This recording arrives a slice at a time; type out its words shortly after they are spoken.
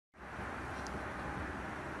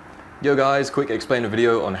Yo guys, quick explainer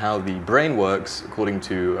video on how the brain works according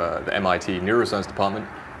to the MIT neuroscience department,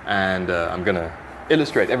 and I'm gonna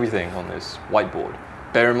illustrate everything on this whiteboard.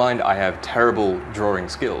 Bear in mind I have terrible drawing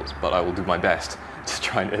skills, but I will do my best to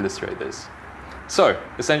try and illustrate this. So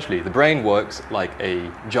essentially the brain works like a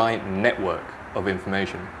giant network of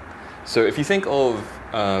information. So if you think of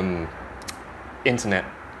internet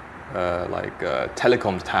like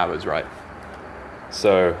telecom towers, right?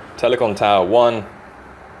 So telecom tower 1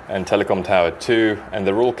 and telecom tower 2, and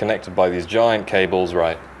they're all connected by these giant cables,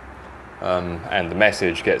 right? And the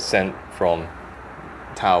message gets sent from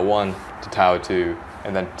tower 1 to tower 2,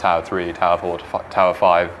 and then tower 3, tower 4 to tower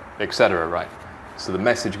 5, etc., right? So the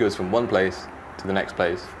message goes from one place to the next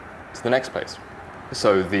place to the next place.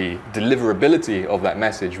 So the deliverability of that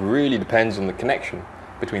message really depends on the connection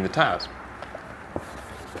between the towers.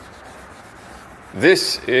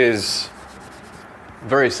 This is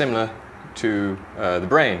very similar to the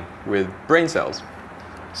brain with brain cells.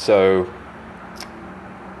 So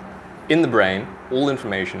in the brain, all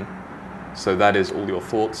information, so that is all your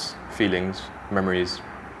thoughts, feelings, memories,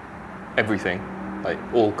 everything, like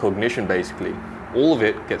all cognition basically, all of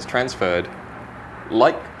it gets transferred,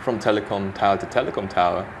 like from telecom tower to telecom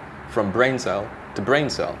tower, from brain cell to brain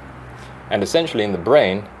cell. And essentially in the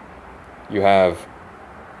brain, you have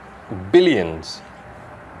billions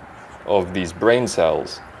of these brain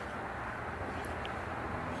cells,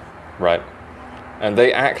 right? And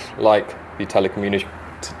they act like the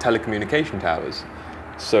telecommunication towers.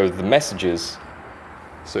 So the messages,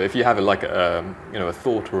 so if you have a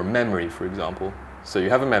thought or a memory, for example, so you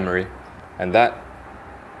have a memory, and that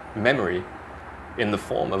memory in the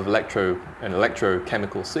form of an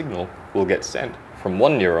electrochemical signal will get sent from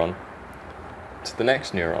one neuron to the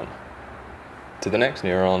next neuron, to the next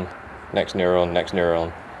neuron, next neuron, next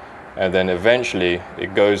neuron, and then eventually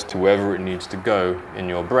it goes to wherever it needs to go in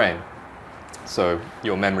your brain. So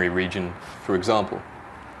your memory region, for example.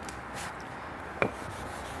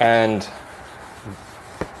 And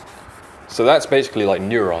so that's basically like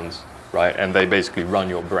neurons, right? And they basically run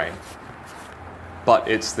your brain. But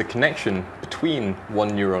it's the connection between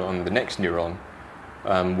one neuron and the next neuron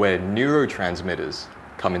where neurotransmitters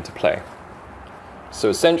come into play. So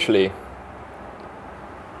essentially,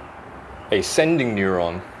 a sending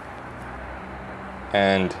neuron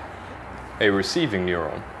and a receiving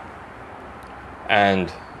neuron. And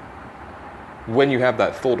when you have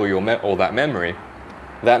that thought or that memory,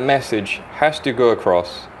 that message has to go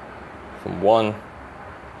across from one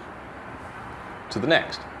to the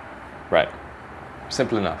next, right?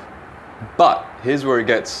 Simple enough. But here's where it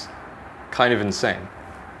gets kind of insane.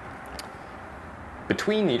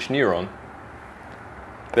 Between each neuron,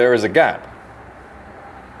 there is a gap,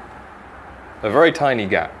 a very tiny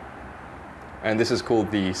gap, and this is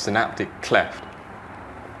called the synaptic cleft.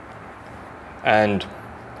 And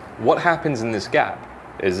what happens in this gap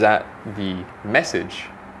is that the message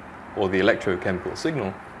or the electrochemical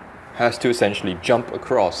signal has to essentially jump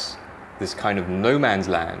across this kind of no man's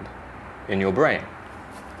land in your brain.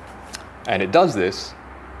 And it does this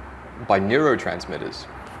by neurotransmitters.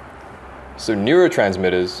 So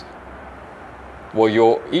neurotransmitters,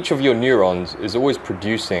 well, each of your neurons is always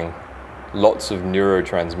producing lots of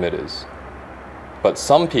neurotransmitters. But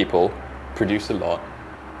some people produce a lot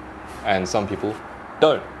and some people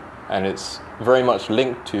don't. And it's very much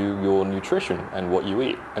linked to your nutrition and what you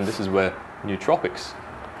eat. And this is where nootropics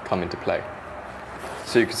come into play.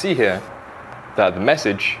 So you can see here that the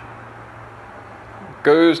message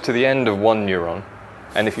goes to the end of one neuron.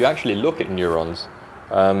 And if you actually look at neurons,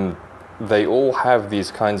 they all have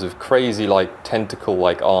these kinds of crazy like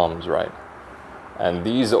tentacle-like arms, right? And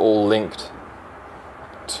these are all linked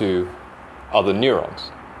to other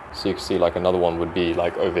neurons. So you can see like another one would be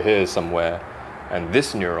like over here somewhere, and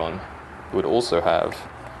this neuron would also have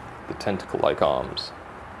the tentacle-like arms.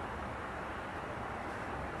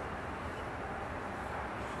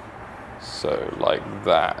 So like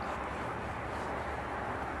that.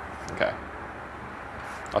 Okay.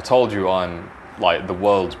 I told you I'm like the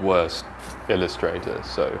world's worst illustrator,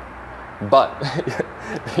 so, but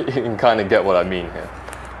you can kind of get what I mean here.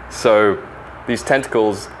 So these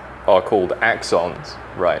tentacles are called axons,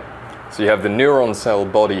 right? So you have the neuron cell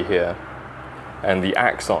body here, and the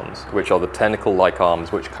axons, which are the tentacle-like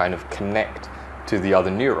arms which kind of connect to the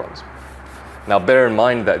other neurons. Now bear in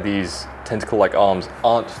mind that these tentacle-like arms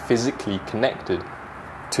aren't physically connected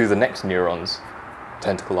to the next neuron's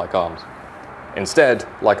tentacle-like arms. Instead,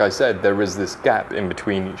 like I said, there is this gap in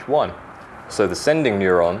between each one. So the sending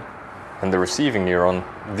neuron and the receiving neuron,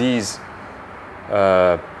 these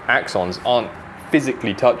axons aren't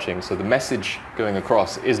physically touching, so the message going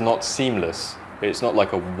across is not seamless it's not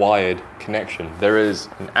like a wired connection. There is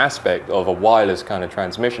an aspect of a wireless kind of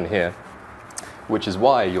transmission here, which is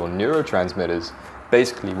why your neurotransmitters,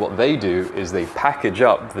 basically what they do is they package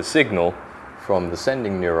up the signal from the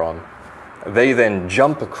sending neuron. They then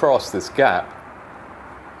jump across this gap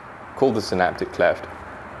called the synaptic cleft,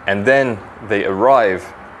 and then they arrive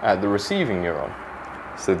at the receiving neuron.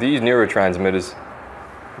 So these neurotransmitters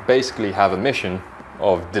basically have a mission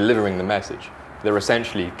of delivering the message. They're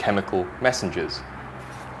essentially chemical messengers.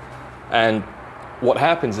 And what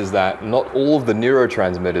happens is that not all of the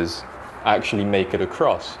neurotransmitters actually make it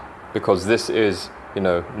across, because this is,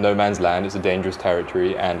 no man's land. It's a dangerous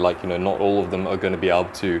territory, and not all of them are going to be able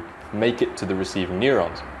to make it to the receiving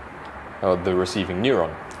neurons, or the receiving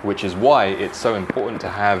neuron, which is why it's so important to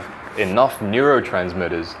have enough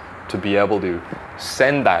neurotransmitters to be able to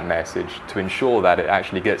send that message to ensure that it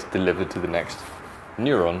actually gets delivered to the next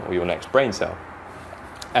neuron or your next brain cell.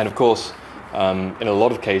 And of course, in a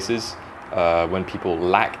lot of cases, when people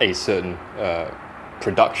lack a certain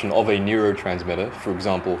production of a neurotransmitter, for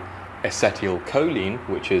example, acetylcholine,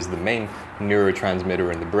 which is the main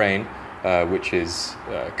neurotransmitter in the brain, which is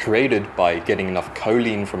created by getting enough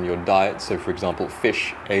choline from your diet. So for example,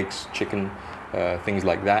 fish, eggs, chicken, things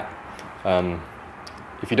like that.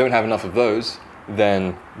 If you don't have enough of those,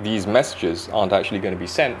 then these messages aren't actually going to be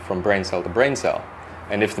sent from brain cell to brain cell.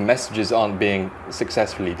 And if the messages aren't being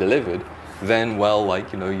successfully delivered, then, well,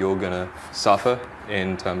 you're going to suffer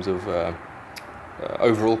in terms of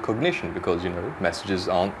overall cognition, because, messages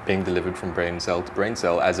aren't being delivered from brain cell to brain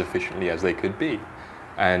cell as efficiently as they could be.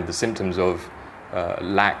 And the symptoms of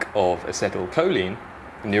lack of acetylcholine,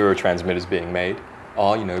 neurotransmitters being made,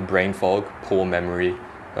 are, brain fog, poor memory,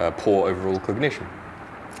 poor overall cognition.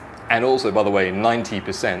 And also, by the way,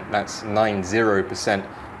 90%, that's 90%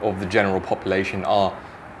 of the general population are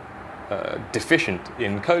deficient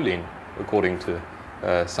in choline, according to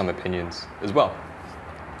some opinions as well.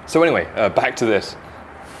 So anyway, back to this.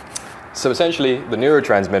 So essentially, the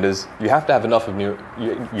neurotransmitters, you have to have enough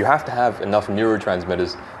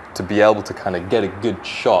neurotransmitters to be able to kind of get a good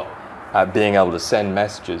shot at being able to send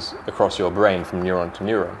messages across your brain from neuron to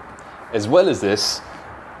neuron. As well as this,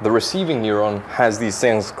 the receiving neuron has these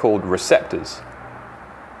things called receptors.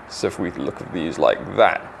 So if we look at these like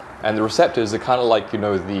that, and the receptors are kind of like,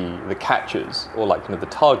 the catchers, or the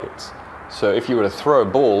targets. So if you were to throw a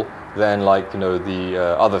ball, then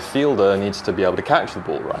the other fielder needs to be able to catch the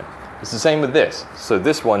ball, right? It's the same with this. So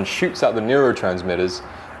this one shoots out the neurotransmitters,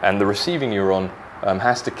 and the receiving neuron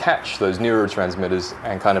has to catch those neurotransmitters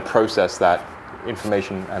and kind of process that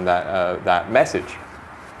information and that message.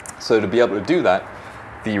 So to be able to do that,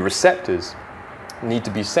 the receptors need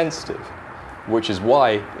to be sensitive, which is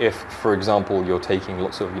why if, for example, you're taking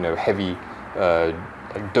lots of heavy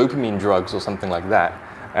dopamine drugs or something like that,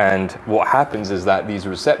 and what happens is that these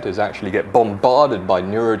receptors actually get bombarded by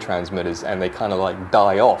neurotransmitters and they kind of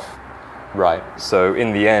die off, right? So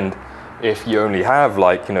in the end, if you only have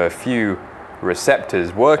a few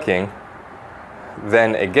receptors working,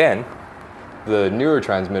 then again, the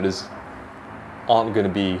neurotransmitters aren't going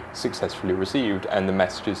to be successfully received, and the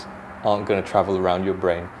messages aren't going to travel around your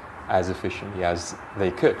brain as efficiently as they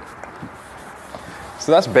could.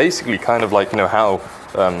 So that's basically kind of how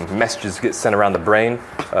messages get sent around the brain.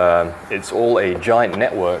 It's all a giant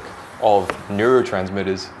network of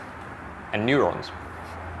neurotransmitters and neurons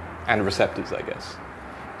and receptors, I guess.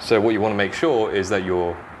 So what you want to make sure is that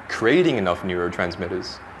you're creating enough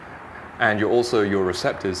neurotransmitters, and your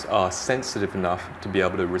receptors are sensitive enough to be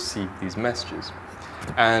able to receive these messages.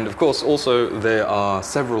 And of course, also, there are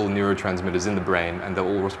several neurotransmitters in the brain, and they're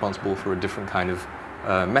all responsible for a different kind of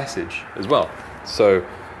message as well. So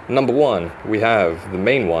number one, we have the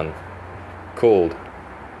main one called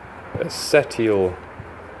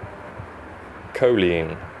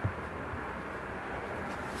acetylcholine.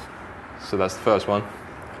 So that's the first one,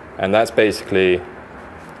 and that's basically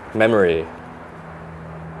memory.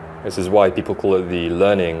 This is why people call it the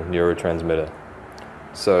learning neurotransmitter.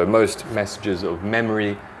 So most messages of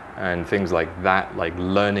memory and things like that, like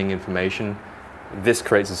learning information, this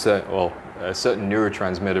creates a certain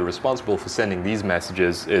neurotransmitter responsible for sending these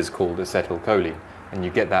messages is called acetylcholine. And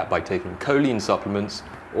you get that by taking choline supplements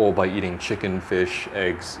or by eating chicken, fish,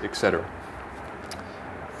 eggs, etc.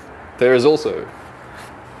 There is also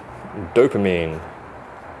dopamine,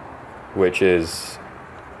 which is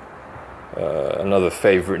another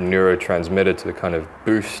favorite neurotransmitter to kind of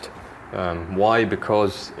boost. Why?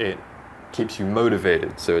 Because it keeps you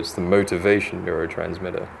motivated. So it's the motivation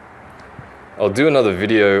neurotransmitter. I'll do another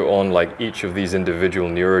video on each of these individual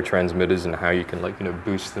neurotransmitters and how you can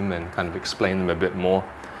boost them and kind of explain them a bit more.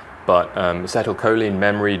 But acetylcholine,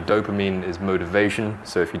 memory, dopamine is motivation.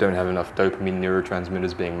 So if you don't have enough dopamine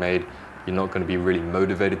neurotransmitters being made, you're not going to be really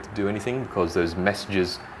motivated to do anything, because those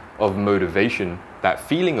messages of motivation, that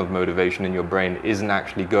feeling of motivation in your brain isn't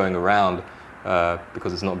actually going around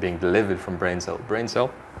because it's not being delivered from brain cell to brain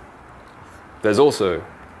cell. There's also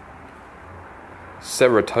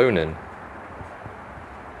serotonin,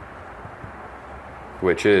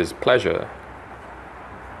 which is pleasure.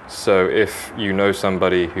 So if you know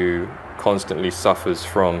somebody who constantly suffers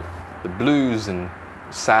from the blues and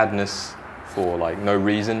sadness for like no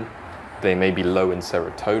reason, they may be low in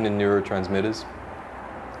serotonin neurotransmitters.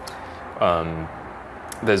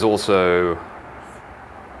 There's also,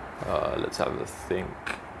 let's have a think,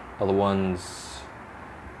 other ones.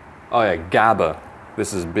 Oh yeah, Gaba.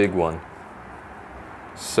 This is a big one.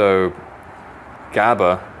 So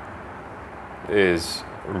Gaba is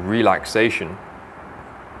relaxation.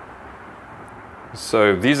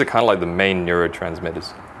 So these are kind of like the main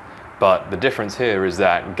neurotransmitters. But the difference here is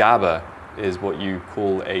that GABA is what you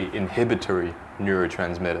call a inhibitory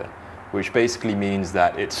neurotransmitter, which basically means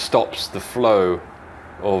that it stops the flow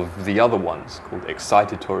of the other ones called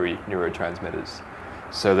excitatory neurotransmitters.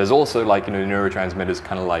 So there's also like, neurotransmitters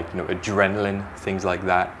kind of like, adrenaline, things like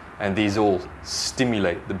that. And these all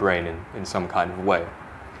stimulate the brain in some kind of way.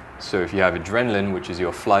 So if you have adrenaline, which is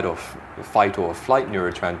your fight or flight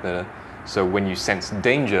neurotransmitter, so when you sense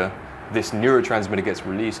danger, this neurotransmitter gets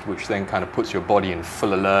released, which then kind of puts your body in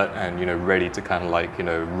full alert and ready to kind of like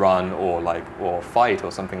run or fight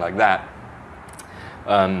or something like that.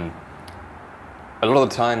 A lot of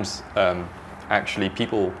the times, actually,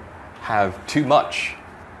 people have too much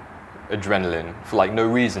adrenaline for like no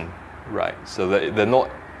reason, right? So they're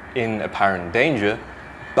not in apparent danger,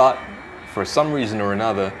 but for some reason or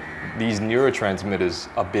another, these neurotransmitters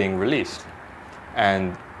are being released.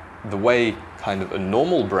 And the way kind of a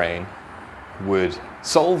normal brain would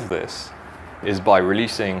solve this is by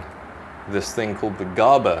releasing this thing called the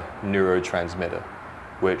GABA neurotransmitter,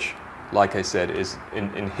 which, like I said, is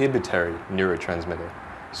an inhibitory neurotransmitter.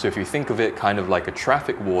 So if you think of it kind of like a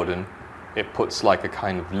traffic warden, it puts like a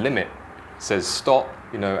kind of limit, says stop,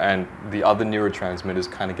 and the other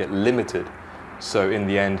neurotransmitters kind of get limited. So in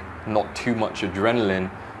the end, not too much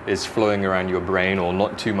adrenaline is flowing around your brain, or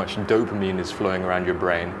not too much dopamine is flowing around your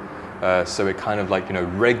brain. So it kind of like,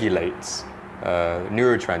 regulates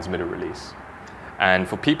neurotransmitter release. And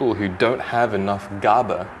for people who don't have enough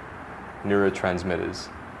GABA neurotransmitters,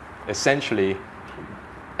 essentially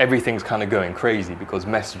everything's kind of going crazy because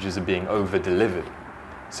messages are being over-delivered.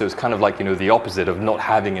 So it's kind of like, the opposite of not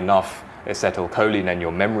having enough acetylcholine, and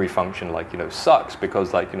your memory function sucks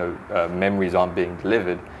because memories aren't being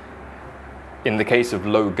delivered. In the case of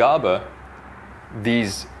low GABA,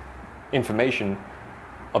 these information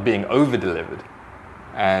are being over-delivered,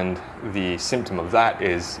 and the symptom of that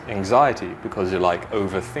is anxiety, because you're like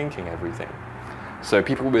overthinking everything. So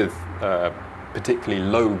people with particularly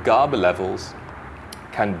low GABA levels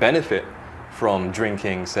can benefit from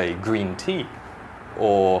drinking, say, green tea,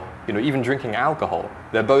 or even drinking alcohol.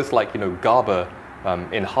 They're both like GABA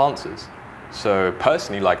enhancers. So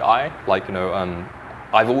personally,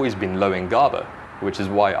 I've always been low in GABA, which is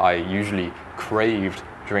why I usually craved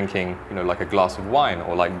drinking, like a glass of wine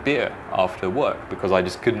or like beer after work, because I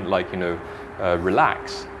just couldn't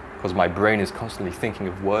relax, because my brain is constantly thinking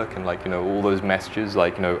of work and all those messages,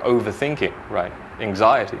 overthinking, right?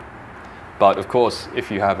 Anxiety. But of course, if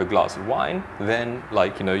you have a glass of wine, then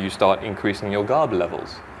you start increasing your GABA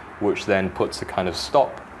levels, which then puts a kind of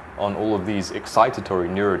stop on all of these excitatory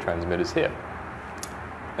neurotransmitters here.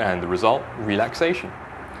 And the result, relaxation.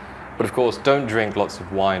 But of course, don't drink lots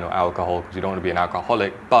of wine or alcohol because you don't want to be an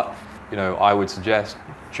alcoholic. But I would suggest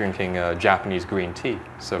drinking Japanese green tea,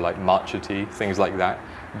 so like matcha tea, things like that.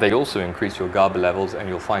 They also increase your GABA levels, and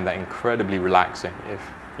you'll find that incredibly relaxing if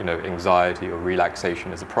anxiety or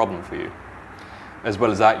relaxation is a problem for you. As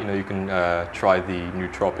well as that, you can try the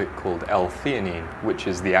nootropic called L-theanine, which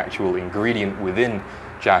is the actual ingredient within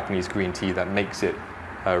Japanese green tea that makes it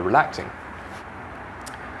relaxing.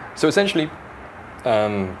 So essentially,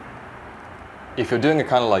 if you're doing a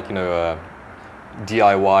kind of a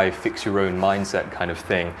DIY, fix your own mindset kind of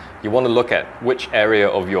thing, you want to look at which area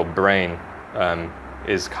of your brain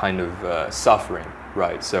is kind of suffering,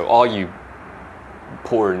 right? So are you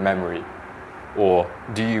poor in memory? Or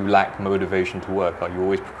do you lack motivation to work? Are you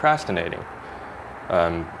always procrastinating?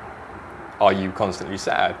 Are you constantly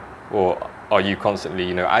sad? Or are you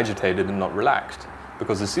constantly, agitated and not relaxed?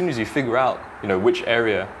 Because as soon as you figure out, which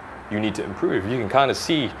area you need to improve, you can kind of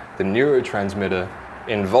see the neurotransmitter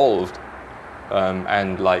involved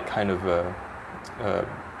and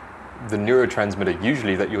the neurotransmitter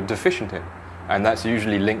usually that you're deficient in, and that's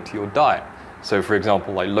usually linked to your diet. So for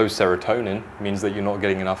example, like low serotonin means that you're not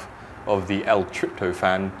getting enough of the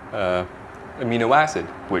L-tryptophan amino acid,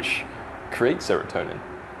 which creates serotonin.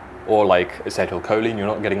 Or like acetylcholine, you're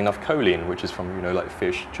not getting enough choline, which is from, you know, like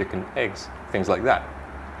fish, chicken, eggs, things like that.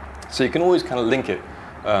 So you can always kind of link it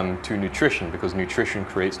to nutrition, because nutrition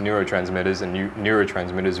creates neurotransmitters, and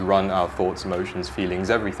neurotransmitters run our thoughts, emotions,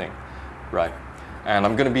 feelings, everything, right? And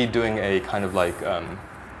I'm going to be doing a kind of like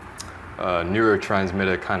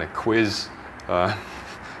neurotransmitter kind of quiz,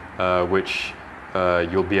 which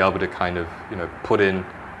you'll be able to kind of, you know, put in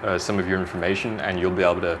some of your information, and you'll be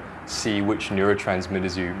able to see which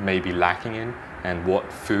neurotransmitters you may be lacking in, and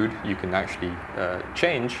what food you can actually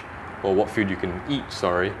change, or what food you can eat,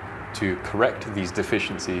 sorry, to correct these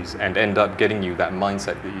deficiencies and end up getting you that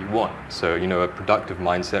mindset that you want. So, you know, a productive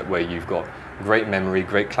mindset where you've got great memory,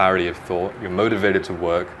 great clarity of thought, you're motivated to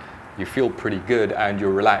work, you feel pretty good, and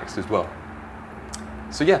you're relaxed as well.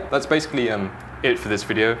 So yeah, that's basically it for this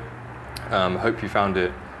video. Hope you found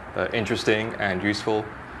it interesting and useful.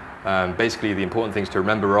 Basically, the important things to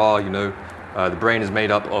remember are, you know, the brain is made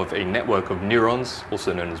up of a network of neurons,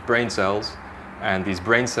 also known as brain cells, and these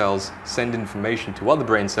brain cells send information to other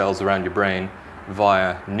brain cells around your brain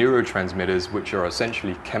via neurotransmitters, which are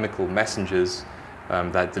essentially chemical messengers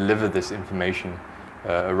that deliver this information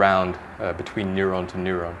around between neuron to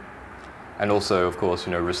neuron. And also, of course,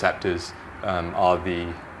 you know, receptors are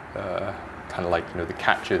the kind of like, you know, the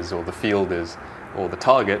catchers or the fielders or the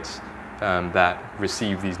targets that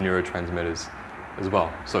receive these neurotransmitters as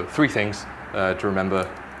well. So 3 things to remember,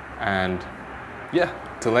 and yeah,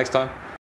 till next time.